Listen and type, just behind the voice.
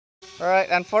Alright,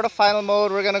 and for the final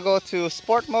mode, we're gonna go to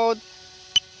sport mode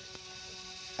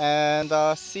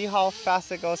and see how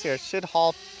fast it goes here. It should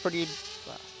haul pretty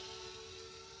fast.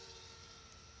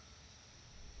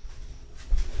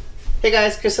 Hey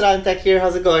guys, Chris at Tech here.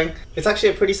 How's it going? It's actually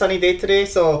a pretty sunny day today,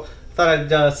 so thought I'd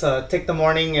just take the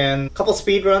morning and a couple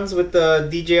speed runs with the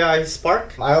DJI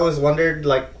Spark. I always wondered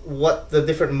like what the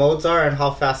different modes are and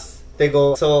how fast they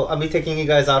go, so I'll be taking you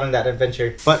guys out on that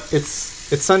adventure. But it's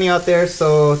sunny out there,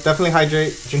 so definitely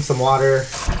hydrate, drink some water.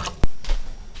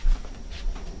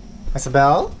 That's a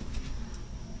bell?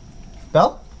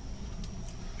 Bell?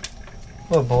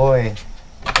 Oh boy.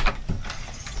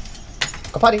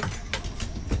 Go potty.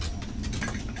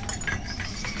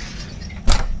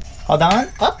 Hold on,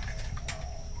 up.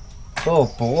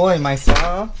 Oh boy, my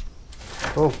son.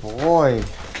 Oh boy.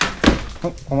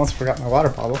 Oh, almost forgot my water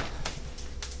bottle.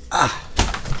 Ah.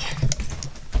 Okay.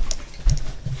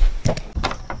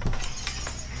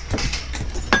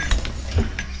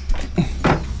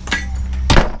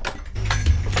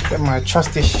 Get my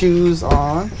trusty shoes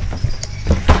on.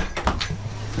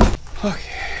 Okay.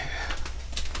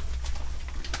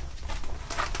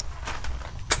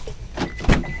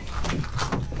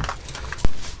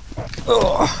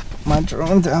 Oh, my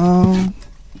drone down.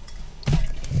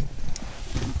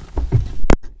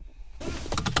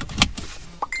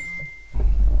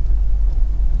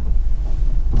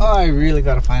 Oh, I really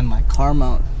gotta find my car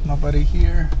mount. Nobody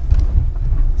here.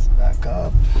 Let's back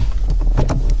up.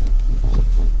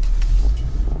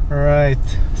 Alright,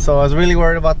 so I was really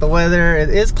worried about the weather. It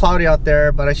is cloudy out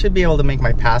there, but I should be able to make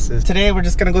my passes. Today we're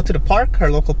just gonna go to the park,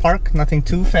 our local park, nothing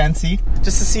too fancy.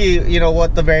 Just to see, you know,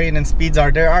 what the variant in speeds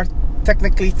are. There are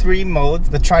technically 3 modes,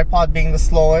 the tripod being the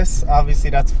slowest.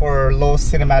 Obviously that's for low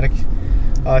cinematic.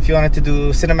 If you wanted to do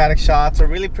cinematic shots or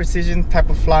really precision type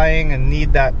of flying and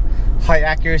need that high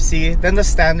accuracy. Then the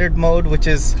standard mode, which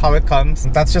is how it comes.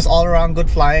 That's just all around good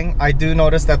flying. I do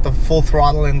notice that the full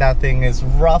throttle in that thing is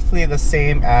roughly the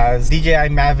same as DJI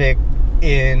Mavic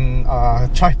in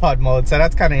tripod mode, so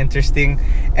that's kind of interesting.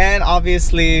 And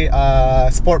obviously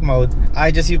sport mode, I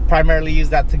just primarily use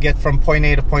that to get from point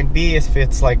A to point B if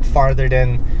it's like farther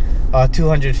than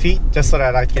 200 feet, just so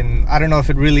that I don't know if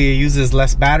it really uses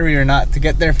less battery or not to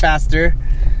get there faster.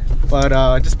 But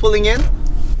just pulling in.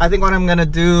 I think what I'm gonna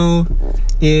do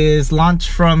is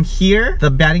launch from here, the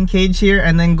batting cage here,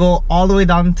 and then go all the way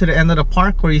down to the end of the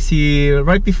park where you see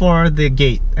right before the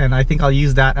gate. And I think I'll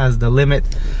use that as the limit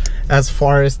as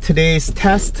far as today's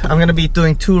test. I'm gonna be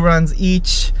doing 2 runs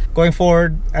each, going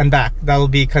forward and back. That'll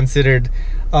be considered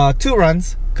 2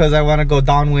 runs because I want to go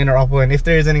downwind or upwind. If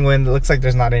there is any wind, it looks like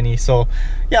there's not any. So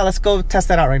yeah, let's go test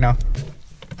that out right now.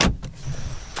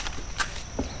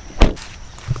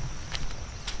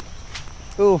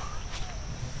 Ooh,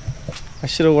 I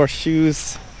should have wore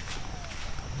shoes.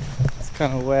 It's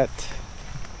kind of wet.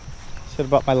 Should have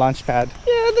brought my launch pad.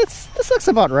 Yeah, this looks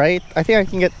about right. I think I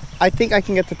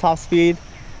can get the top speed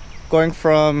going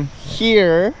from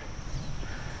here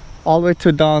all the way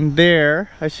to down there.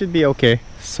 I should be okay.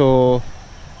 So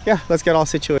yeah, let's get all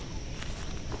situated.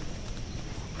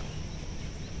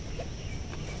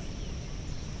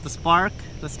 The Spark,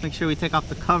 let's make sure we take off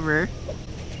the cover.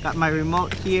 Got my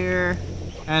remote here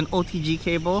and OTG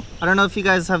cable. I don't know if you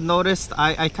guys have noticed,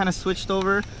 I kind of switched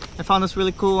over. I found this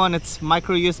really cool one. It's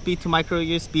micro USB to micro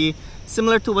USB,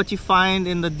 similar to what you find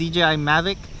in the DJI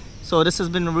Mavic. So this has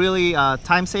been really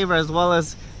time saver, as well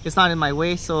as it's not in my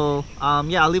way. So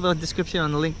yeah, I'll leave a description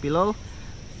on the link below.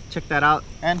 Check that out.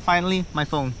 And finally, my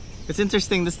phone. It's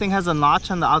interesting, this thing has a notch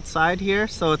on the outside here,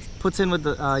 so it puts in with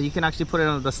the you can actually put it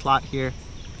in the slot here.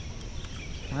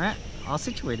 All right, all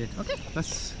situated. Okay,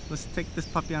 let's take this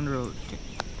puppy on the road. Okay.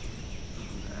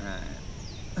 All right.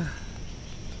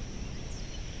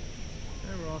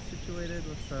 Okay, we're all situated.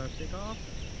 Let's take off.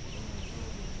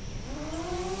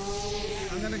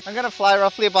 I'm gonna fly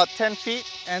roughly about 10 feet,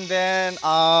 and then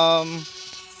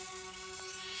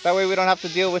that way we don't have to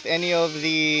deal with any of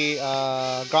the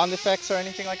ground effects or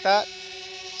anything like that.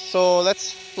 So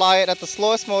let's fly it at the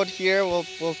slowest mode here. We'll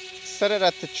set it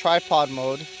at the tripod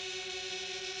mode.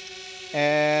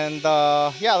 And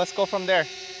yeah, let's go from there.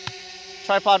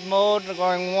 Tripod mode,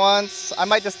 going once. I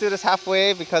might just do this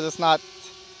halfway because it's not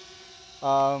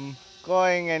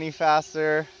going any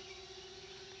faster.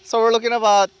 So we're looking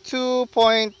about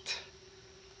 2.2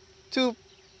 to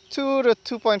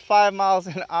 2.5 miles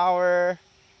an hour.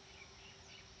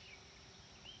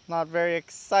 Not very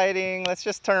exciting. Let's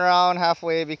just turn around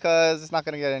halfway because it's not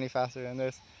going to get any faster than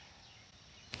this.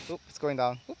 Oop, it's going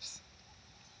down. Oops.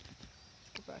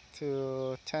 Go back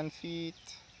to 10 feet.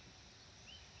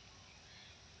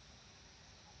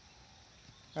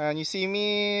 And you see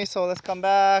me, so let's come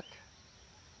back.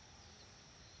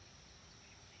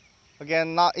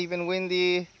 Again, not even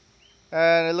windy,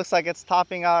 and it looks like it's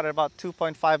topping out at about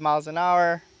 2.5 miles an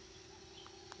hour.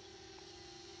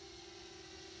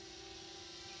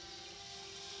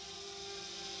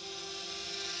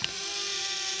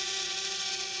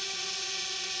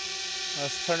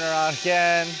 Let's turn around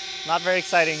again. Not very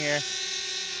exciting here.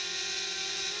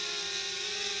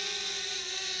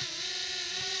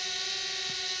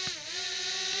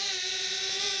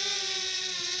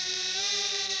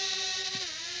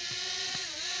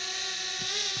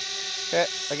 Okay,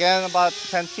 again about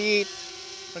 10 feet.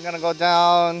 We're gonna go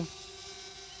down,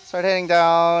 start heading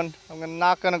down. I'm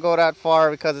not gonna go that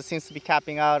far because it seems to be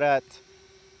capping out at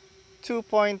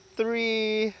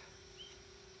 2.3.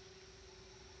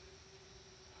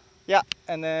 Yeah,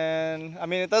 and then, I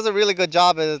mean, it does a really good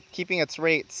job at keeping its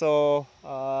rate. So,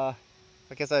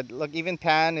 like I said, look, even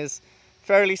pan is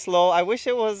fairly slow. I wish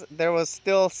there was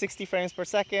still 60 frames per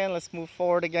second. Let's move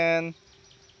forward again.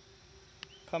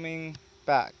 Coming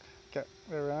back. Okay,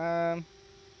 we're on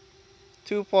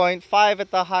 2.5 at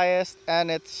the highest,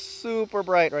 and it's super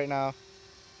bright right now.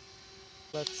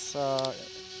 Let's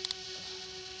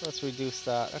reduce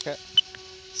that. Okay,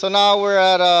 so now we're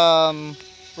at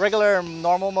regular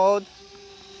normal mode,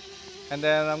 and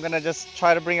then I'm gonna just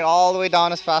try to bring it all the way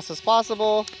down as fast as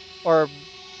possible, or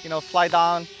fly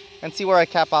down and see where I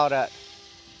cap out at.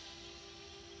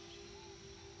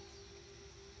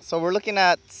 So we're looking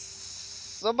at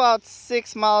about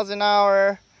 6 miles an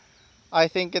hour. I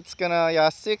think it's gonna, yeah,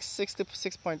 6 to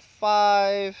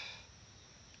 6.5.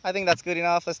 I think that's good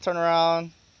enough. Let's turn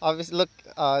around. Obviously, look,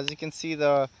 as you can see,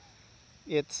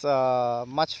 it's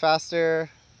much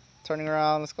faster. Turning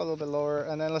around, let's go a little bit lower,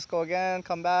 and then let's go again,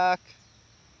 come back.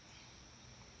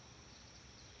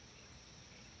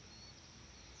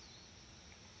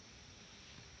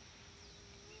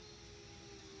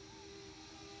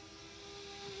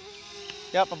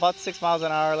 Yep, about 6 miles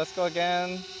an hour. Let's go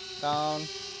again, down.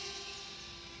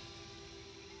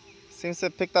 Seems to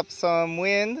have picked up some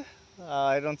wind.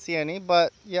 I don't see any,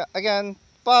 but yeah, again,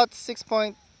 about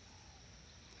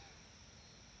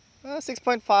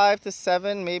 6.5 to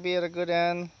 7, maybe at a good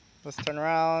end. Let's turn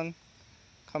around,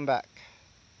 come back.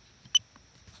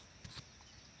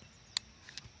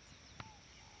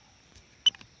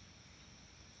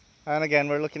 And again,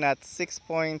 we're looking at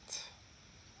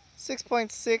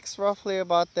 6.6, roughly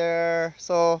about there.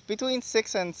 So between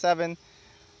 6 and 7.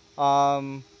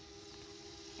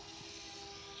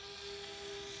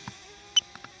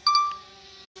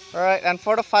 Alright, and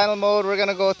for the final mode, we're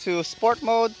gonna go to sport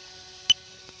mode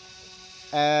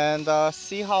and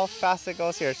see how fast it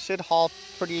goes here. It should halt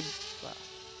pretty fast.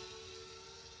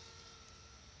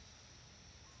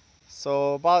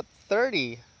 So about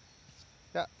 30.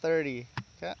 Yeah, 30.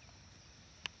 Okay.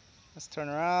 Let's turn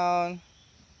around.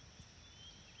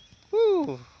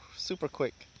 Woo! Super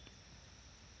quick.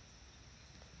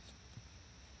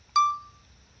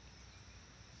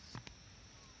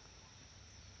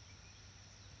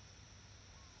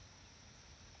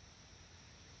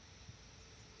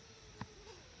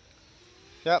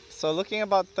 Yep, so looking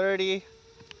about 30.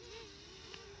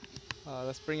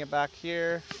 Let's bring it back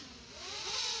here.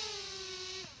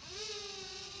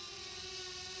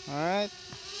 Alright,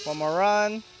 one more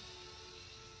run.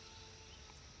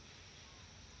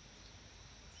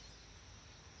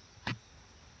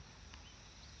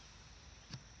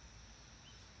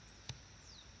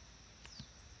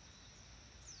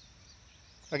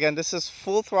 Again, this is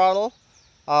full throttle.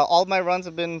 All my runs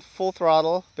have been full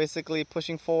throttle, basically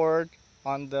pushing forward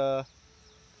on the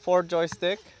forward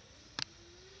joystick.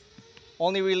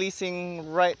 Only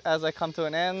releasing right as I come to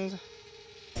an end.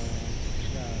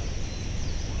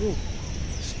 Ooh.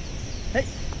 Hey!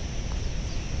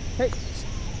 Hey!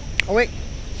 Oh wait!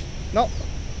 No!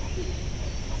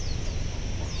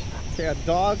 Okay, a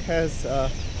dog has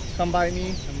come by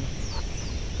me.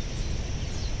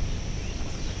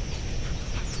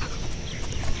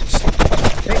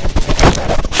 Hey!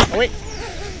 Oh wait!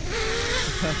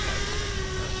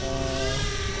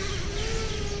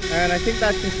 And I think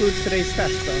that concludes today's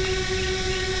test. So.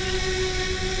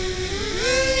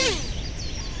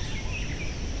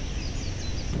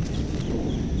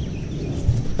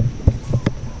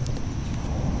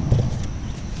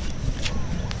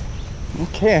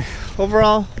 Okay,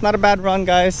 overall, not a bad run,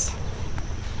 guys.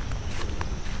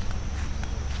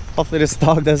 Hopefully this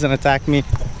dog doesn't attack me.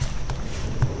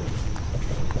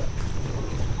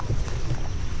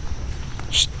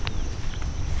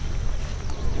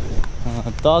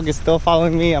 Dog is still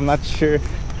following me. I'm not sure.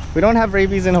 We don't have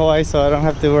rabies in Hawaii, so I don't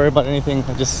have to worry about anything.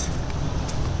 I'm just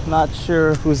not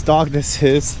sure whose dog this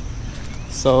is.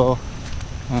 So,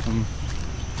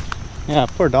 yeah,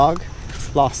 poor dog.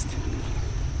 It's lost.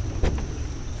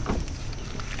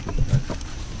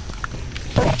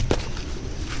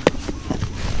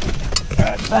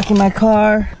 back in my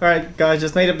car. All right, guys,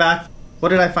 just made it back. What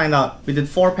did I find out? We did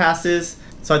 4 passes.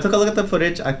 So I took a look at the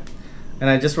footage and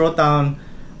I just wrote down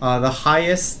the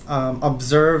highest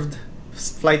observed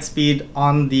flight speed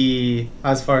on the,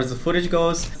 as far as the footage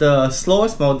goes. The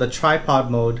slowest mode, the tripod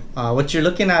mode, what you're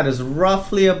looking at is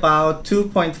roughly about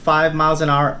 2.5 miles an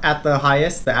hour at the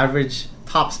highest, the average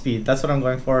top speed. That's what I'm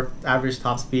going for, average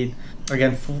top speed.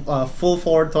 Again, full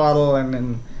forward throttle and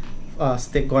then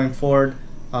stick going forward.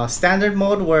 Standard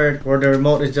mode where the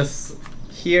remote is just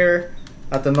here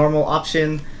at the normal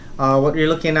option. What you're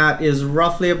looking at is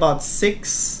roughly about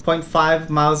 6.5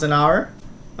 miles an hour.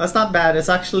 That's not bad. It's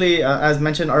actually, as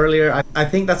mentioned earlier, I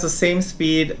think that's the same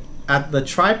speed at the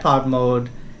tripod mode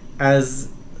as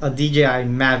a DJI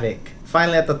Mavic.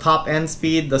 Finally, at the top end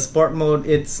speed, the sport mode,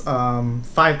 it's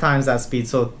 5 times that speed.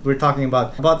 So we're talking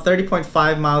about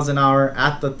 30.5 miles an hour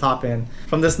at the top end.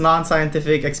 From this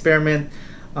non-scientific experiment,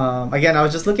 again, I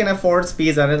was just looking at forward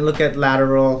speeds. I didn't look at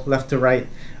lateral, left to right.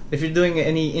 If you're doing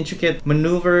any intricate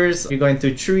maneuvers, you're going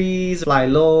through trees, fly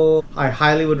low, I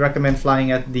highly would recommend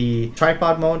flying at the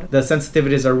tripod mode. The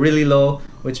sensitivities are really low,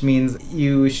 which means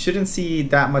you shouldn't see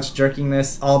that much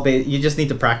jerkiness. You just need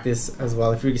to practice as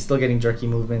well if you're still getting jerky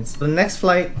movements. The next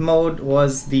flight mode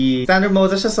was the standard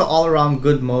mode. That's just an all-around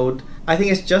good mode. I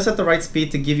think it's just at the right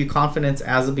speed to give you confidence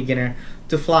as a beginner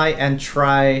to fly and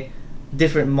try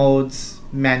different modes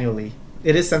manually.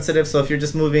 It is sensitive, so if you're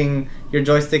just moving your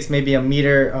joysticks maybe a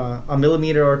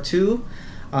millimeter or 2,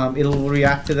 it'll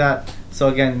react to that. So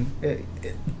again,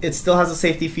 it still has the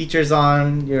safety features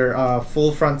on, your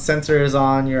full front sensor is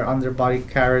on, your underbody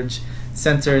carriage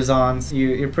sensor is on, so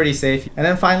you're pretty safe. And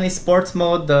then finally, sports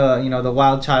mode, the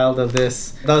wild child of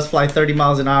this, does fly 30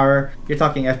 miles an hour. You're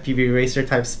talking FPV racer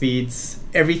type speeds.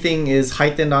 Everything is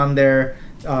heightened on there.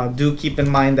 Do keep in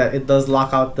mind that it does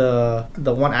lock out the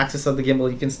one axis of the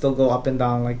gimbal. You can still go up and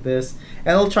down like this, and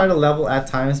it'll try to level at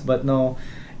times, but no,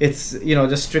 it's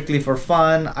just strictly for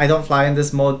fun. I don't fly in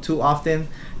this mode too often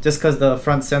just because the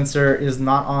front sensor is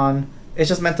not on. It's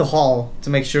just meant to haul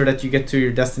to make sure that you get to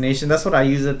your destination. That's what I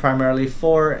use it primarily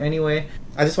for anyway.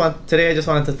 Today I just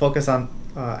wanted to focus on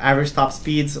average top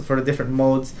speeds for the different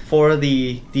modes for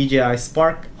the DJI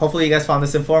Spark. Hopefully you guys found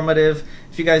this informative.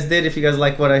 If you guys did, if you guys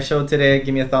like what I showed today,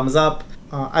 give me a thumbs up.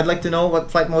 I'd like to know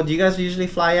what flight mode you guys usually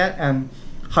fly at and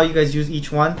how you guys use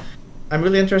each one. I'm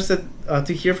really interested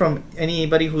to hear from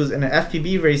anybody who's an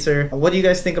FPV racer. What do you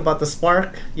guys think about the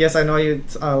Spark? Yes, I know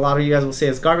a lot of you guys will say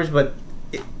it's garbage, but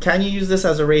can you use this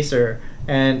as a racer?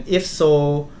 And if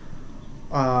so,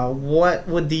 what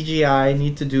would DJI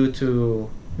need to do to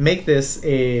make this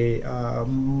a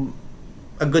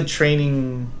good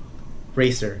training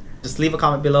racer? Just leave a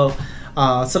comment below.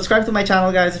 Subscribe to my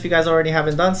channel, guys, if you guys already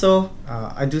haven't done so.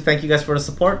 I do thank you guys for the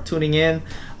support, tuning in,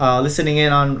 listening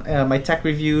in on my tech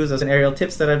reviews and aerial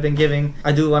tips that I've been giving.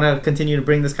 I do want to continue to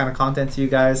bring this kind of content to you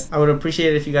guys. I would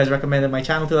appreciate it if you guys recommended my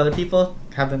channel to other people,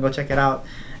 have them go check it out.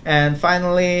 And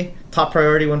finally, top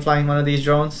priority when flying one of these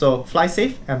drones, so fly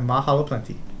safe and mahalo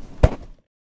plenty.